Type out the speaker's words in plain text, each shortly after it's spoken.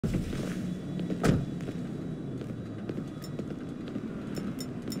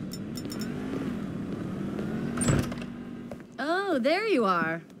Oh, there you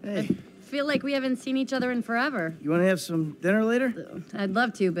are. Hey. I feel like we haven't seen each other in forever. You want to have some dinner later? I'd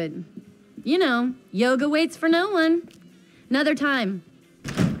love to, but, you know, yoga waits for no one. Another time.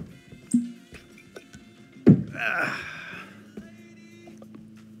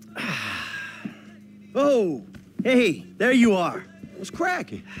 Oh, hey, there you are. What's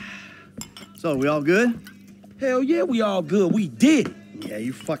cracking? So, we all good? Hell yeah, we all good. We did it. Yeah,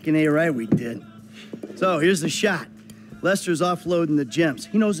 you fucking ain't right, we did. So, here's the shot. Lester's offloading the gems.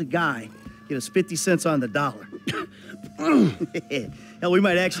 He knows a guy. Get us 50 cents on the dollar. Hell, we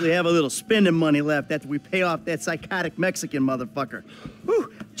might actually have a little spending money left after we pay off that psychotic Mexican motherfucker.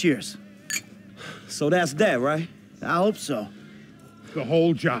 Whew, cheers. So that's that, right? I hope so. The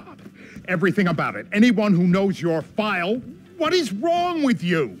whole job. Everything about it. Anyone who knows your file, what is wrong with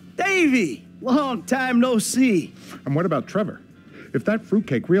you? Davey! Long time no see. And what about Trevor? If that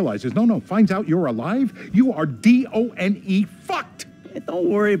fruitcake realizes, finds out you're alive, you are D-O-N-E fucked. Hey, don't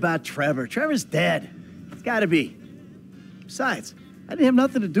worry about Trevor. Trevor's dead. It's gotta be. Besides, I didn't have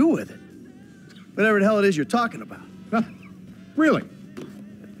nothing to do with it. Whatever the hell it is you're talking about. Huh? Really?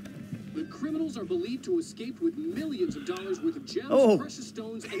 The criminals are believed to have escaped with millions of dollars worth of gems, precious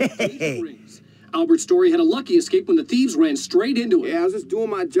stones, and engagement rings. Albert's story had a lucky escape when the thieves ran straight into it. Yeah, I was just doing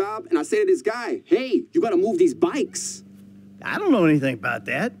my job, and I say to this guy, hey, you gotta move these bikes. I don't know anything about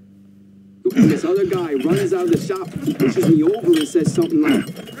that. And this other guy runs out of the shop, pushes me over and says something like,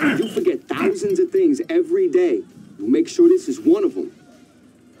 you forget thousands of things every day. We'll make sure this is one of them.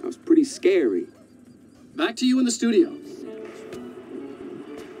 That was pretty scary. Back to you in the studio.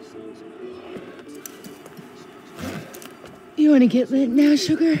 You want to get lit now,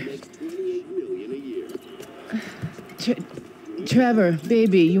 sugar? Trevor,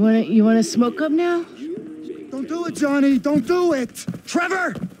 baby, you wanna smoke up now? Don't do it, Johnny. Don't do it.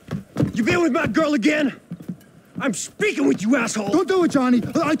 Trevor! You been with my girl again? I'm speaking with you, asshole! Don't do it, Johnny.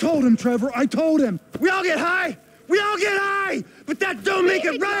 I told him, Trevor. I told him. We all get high! We all get high! But that don't make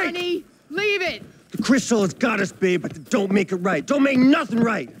it right! Johnny, leave it! The crystal has got us, babe, but that don't make it right. Don't make nothing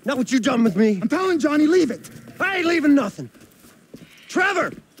right. Not what you done with me. I'm telling Johnny, leave it. I ain't leaving nothing.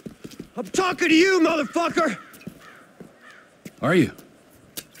 Trevor! I'm talking to you, motherfucker! Are you?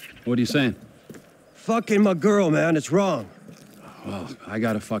 What are you saying? Fucking my girl, man. It's wrong. Well, I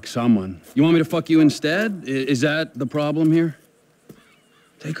gotta fuck someone. You want me to fuck you instead? Is that the problem here?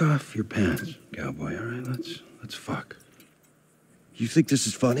 Take off your pants, cowboy, all right? Let's fuck. You think this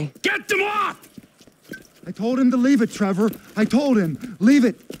is funny? Get them off! I told him to leave it, Trevor. I told him. Leave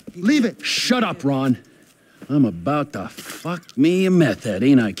it. Leave it. Shut up, Ron. I'm about to fuck me a meth head,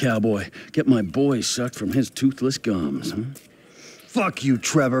 ain't I, cowboy? Get my boy sucked from his toothless gums, huh? Fuck you,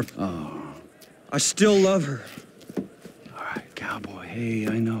 Trevor. Oh. I still love her. All right, cowboy. Hey,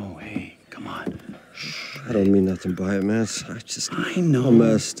 I know. Hey, come on. I don't mean nothing by it, man. I know. I'm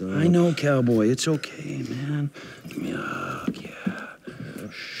messed up. I know, cowboy. It's okay, man. Give me a hug, yeah.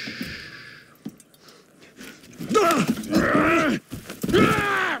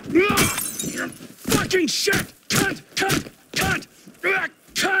 You're fucking shit! Cut!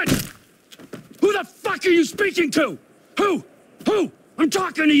 Who the fuck are you speaking to? Who? I'm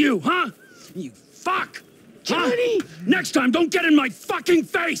talking to you, huh? You fuck! Johnny! Huh? Next time, don't get in my fucking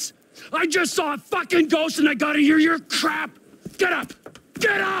face! I just saw a fucking ghost and I gotta hear your crap! Get up!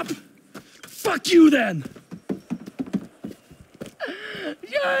 Get up! Fuck you then!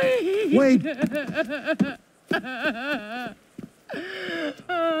 Johnny! Wait.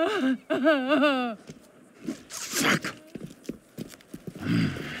 Fuck!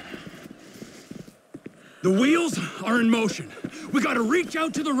 The wheels are in motion. We gotta reach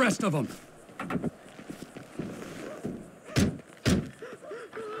out to the rest of them.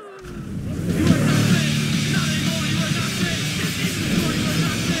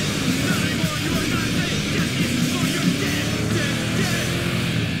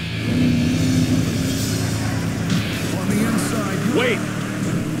 Wait!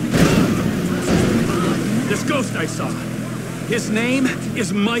 This ghost I saw. His name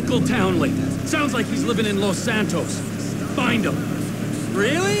is Michael Townley. Sounds like he's living in Los Santos. Find him.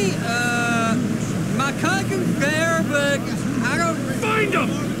 Really? My cousin's there, but I don't... Find him!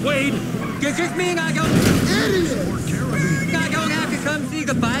 Wade! Does this mean I don't have to come see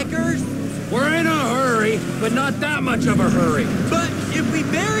the bikers? We're in a hurry, but not that much of a hurry. But if we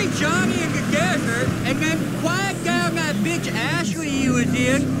bury Johnny in the desert and then quiet down that bitch Ashley you was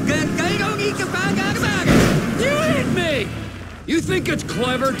in, then they don't need to find out about it. You hit me! You think it's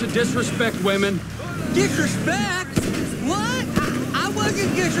clever to disrespect women? Disrespect? What? I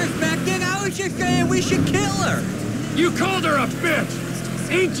wasn't disrespecting. I was just saying we should kill her. You called her a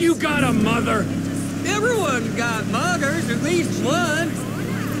bitch! Ain't you got a mother? Everyone got muggers, at least one.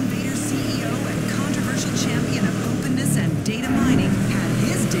 Invader CEO and controversial champion of openness and data mining had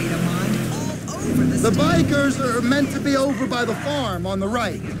his data mined all over the The state. bikers are meant to be over by the farm on the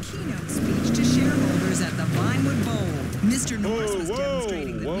right. A keynote speech to shareholders at the Vinewood Bowl. Mr. Norris was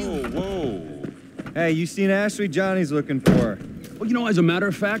demonstrating the new... Hey, you seen Ashley? Johnny's looking for her. Well, you know, as a matter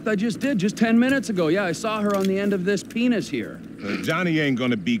of fact, I just did, just 10 minutes ago. Yeah, I saw her on the end of this penis here. Johnny ain't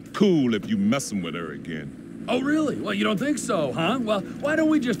gonna be cool if you messing with her again. Oh, really? Well, you don't think so, huh? Well, why don't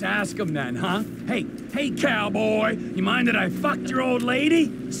we just ask him then, huh? Hey, cowboy, you mind that I fucked your old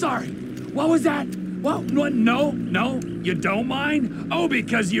lady? Sorry, what was that? Well, no, you don't mind? Oh,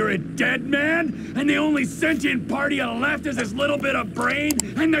 because you're a dead man? And the only sentient part you left is this little bit of brain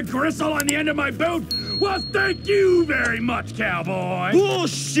and the gristle on the end of my boot? Well, thank you very much, cowboy.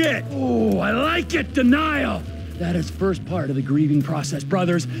 Bullshit! Oh, I like it, denial. That is first part of the grieving process,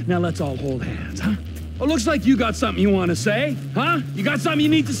 brothers. Now let's all hold hands, huh? Oh, looks like you got something you want to say, huh? You got something you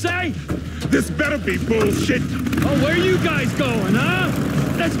need to say? This better be bullshit. Oh, where you guys going, huh?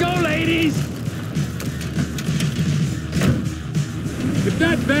 Let's go, ladies. If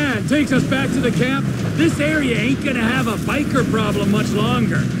that van takes us back to the camp, this area ain't gonna have a biker problem much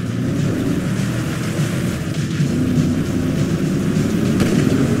longer.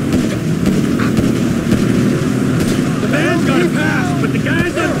 The van's gonna pass, but the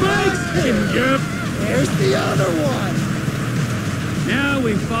guys on bikes can yep. There's the other one. Now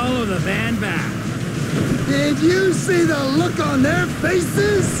we follow the van back. Did you see the look on their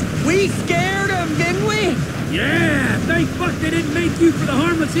faces? We scared them, didn't we? Yeah, thank fuck they didn't make you for the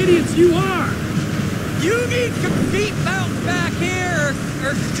harmless idiots you are. You need some seatbelts back here,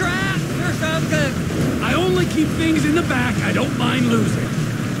 or straps, or something. I only keep things in the back I don't mind losing.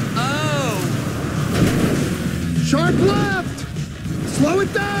 Oh. Sharp left! Slow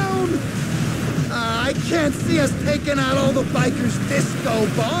it down! I can't see us taking out all the bikers disco,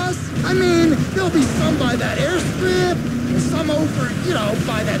 boss. I mean, there'll be some by that airstrip, and some over, you know,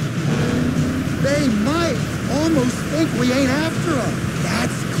 by that... They might almost think we ain't after them.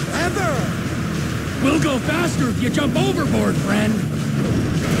 That's clever. We'll go faster if you jump overboard, friend.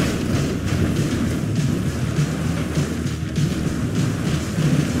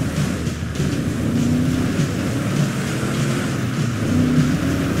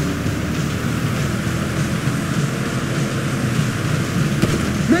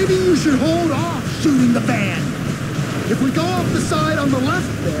 Maybe you should hold off shooting the van. If we go off the side on the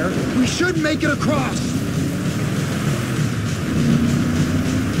left there, we should make it across.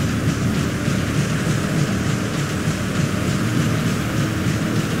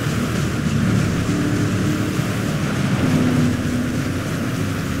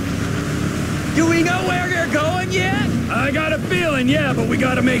 Do we know where they're going yet? I got a feeling, yeah, but we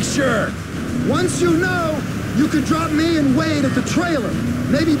gotta make sure. Once you know, you could drop me and Wade at the trailer.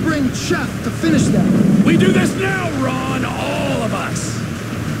 Maybe bring Chef to finish that. We do this now, Ron, all of us.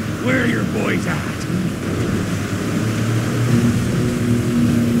 Where are your boys at?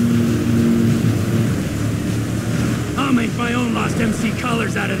 I'll make my own Lost MC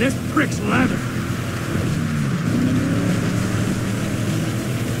colors out of this prick's leather.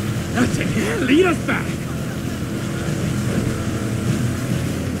 That's it, yeah, lead us back.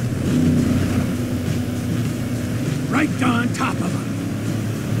 Right on top of them.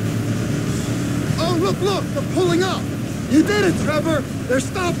 Oh, look, they're pulling up. You did it, Trevor. They're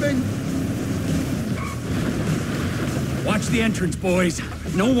stopping. Watch the entrance, boys.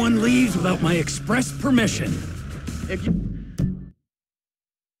 No one leaves without my express permission. If you...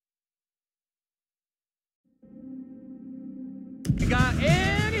 You got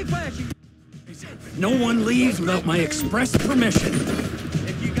any questions? No one leaves without my express permission.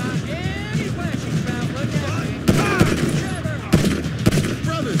 If you got any questions about look at me. Trevor!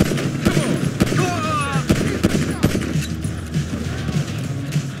 Brothers, come on.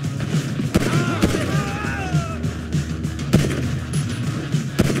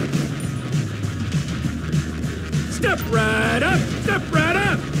 Step right up! Step right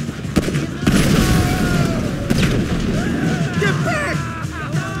up! Get back!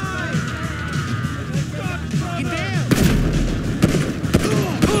 Get down!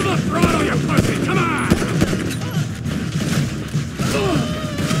 Pull the throttle, you pussy! Come on!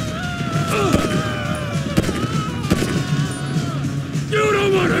 You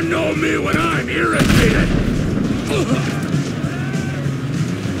don't want to know me when I'm irritated!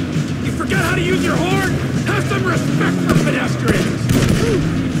 You forget how to use your horn? Have some respect for pedestrians!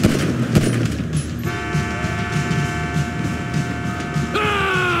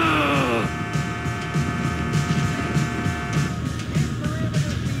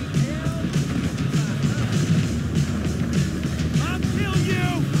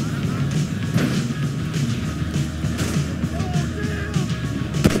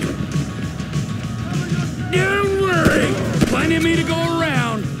 of me to go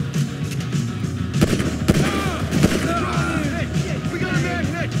around. We got a man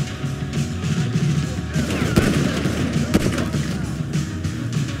hit!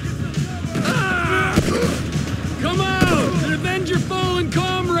 Come out and avenge your fallen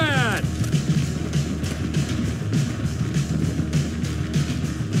comrade!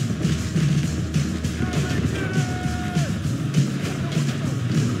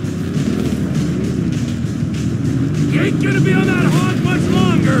 You ain't gonna be on that hog much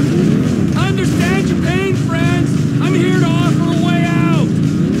longer. I understand your pain, friends. I'm here to offer a way out.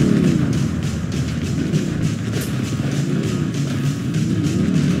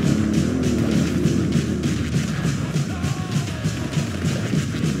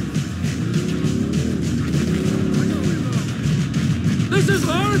 This is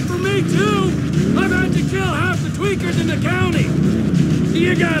hard for me, too. I've had to kill half the tweakers in the county.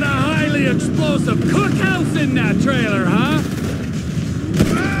 You got a highly explosive cookhouse in that trailer, huh?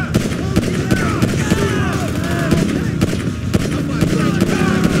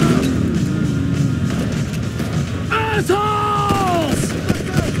 Assholes!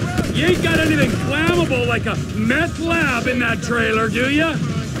 You ain't got anything flammable like a meth lab in that trailer, do ya?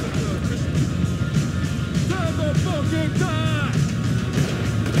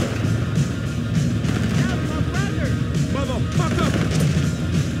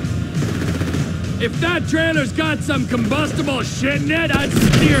 If that trailer's got some combustible shit in it, I'd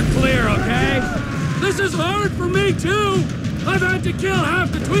steer clear, okay? This is hard for me, too! I've had to kill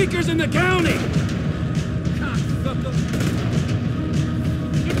half the tweakers in the county!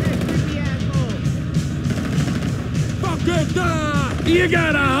 Fuck it! You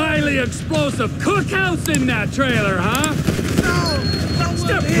got a highly explosive cookhouse in that trailer, huh? No!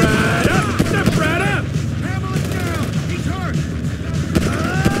 Step right up! Step right up!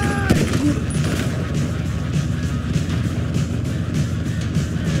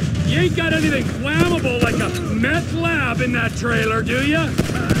 You ain't got anything flammable like a meth lab in that trailer, do ya?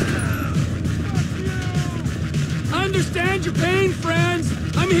 I understand your pain, friends.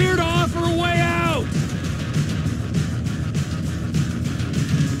 I'm here to offer a way out.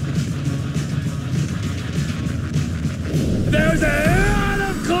 There's a lot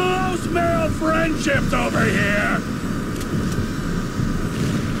of close moral friendships over here.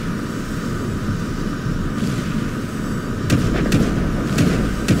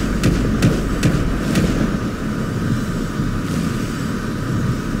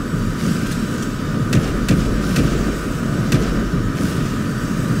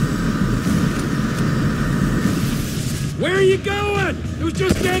 Where are you going? It was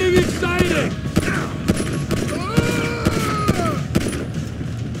just getting exciting.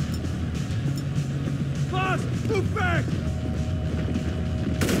 Boss, move back!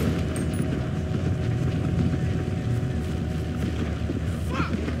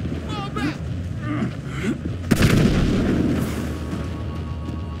 Fall back!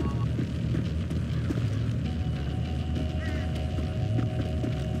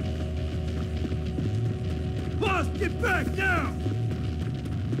 Boss, get back now!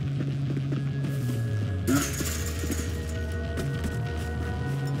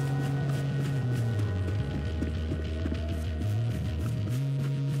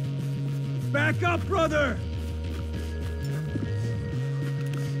 Back up, brother!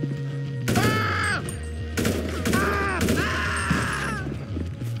 Ah! Ah! Ah!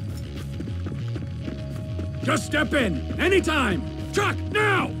 Just step in, anytime! Truck,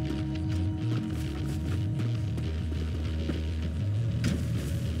 now!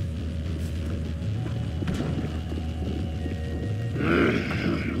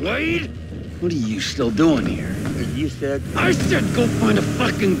 Wade? What are you still doing here? You said... I said go find a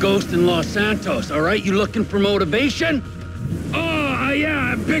fucking ghost in Los Santos, all right? You looking for motivation? Oh,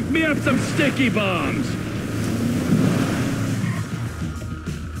 yeah, pick me up some sticky bombs.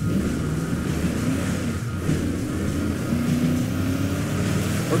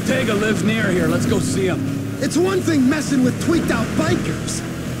 Ortega lives near here. Let's go see him. It's one thing messing with tweaked-out bikers,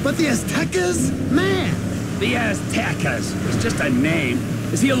 but the Aztecas? Man! The Aztecas. It's just a name.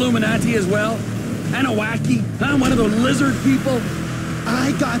 Is he Illuminati as well? Anunnaki? Huh? One of those lizard people?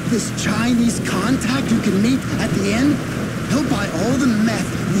 I got this Chinese contact you can meet at the inn. He'll buy all the meth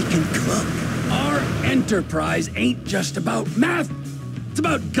we can cook. Our enterprise ain't just about meth. It's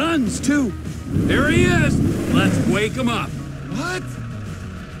about guns, too. There he is. Let's wake him up. What?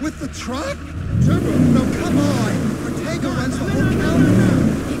 With the truck? Trevor, no, come on. Ortega runs the whole county.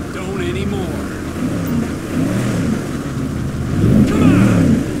 He don't anymore. Come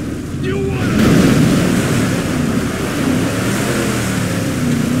on! You want it?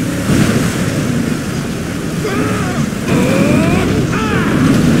 Oh!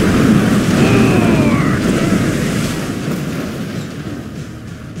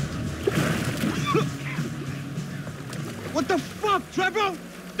 Well,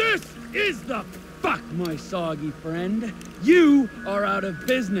 this is the fuck, my soggy friend. You are out of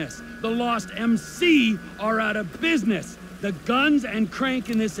business. The Lost MC are out of business. The guns and crank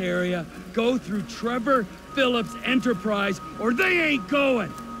in this area go through Trevor Philips Enterprise, or they ain't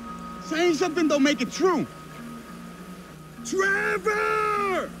going. Saying something don't make it true.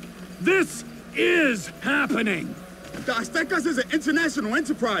 Trevor! This is happening. The Aztecas is an international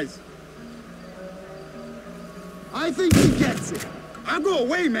enterprise. I think he gets it. I'll go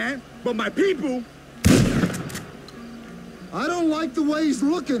away, man, but my people... I don't like the way he's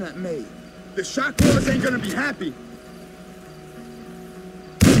looking at me. The shot callers ain't gonna be happy.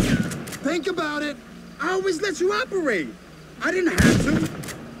 Think about it. I always let you operate. I didn't have to.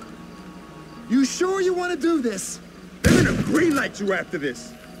 You sure you want to do this? They're gonna greenlight you after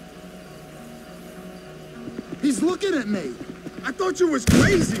this. He's looking at me. I thought you was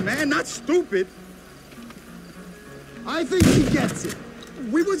crazy, man, not stupid. I think he gets it.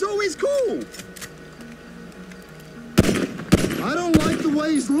 We was always cool. I don't like the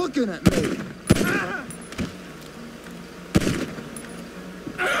way he's looking at me.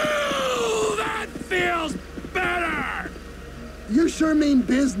 Oh, that feels better! You sure mean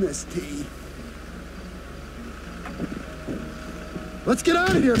business, T. Let's get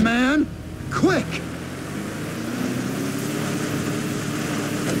out of here, man! Quick!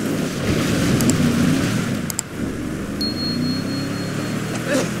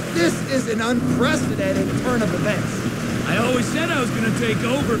 This is an unprecedented turn of events. I always said I was gonna take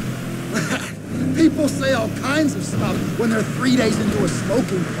over. People say all kinds of stuff when they're 3 days into a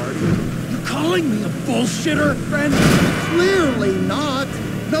smoking party. You calling me a bullshitter, friend? Clearly not.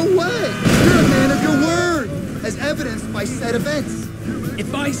 No way. You're a man of your word, as evidenced by said events.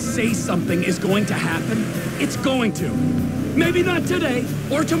 If I say something is going to happen, it's going to. Maybe not today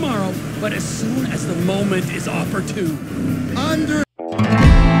or tomorrow, but as soon as the moment is opportune.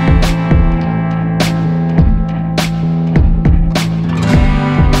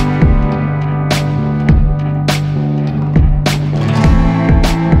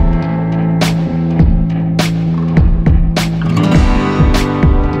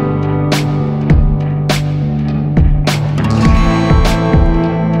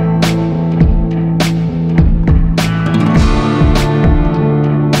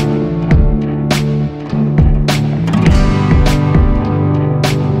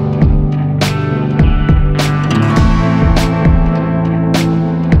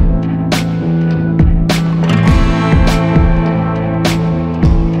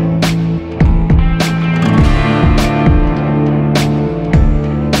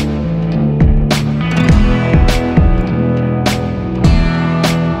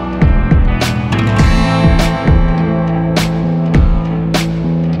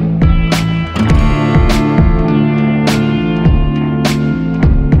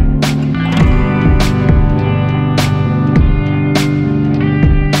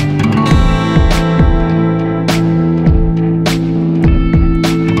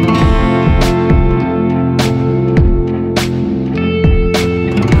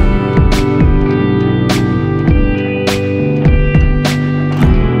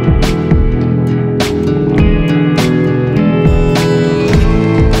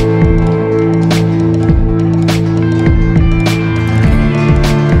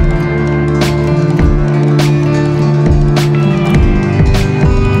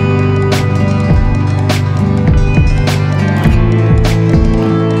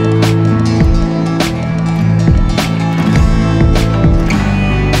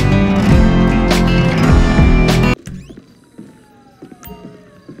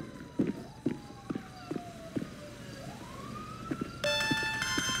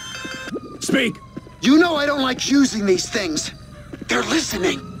 Speak! You know I don't like using these things. They're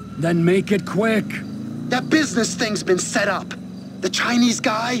listening. Then make it quick. That business thing's been set up. The Chinese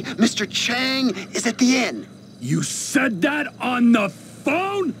guy, Mr. Chang, is at the inn. You said that on the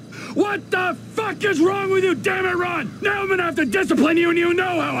phone? What the fuck is wrong with you, damn it, Ron? Now I'm gonna have to discipline you, and you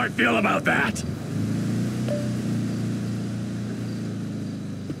know how I feel about that.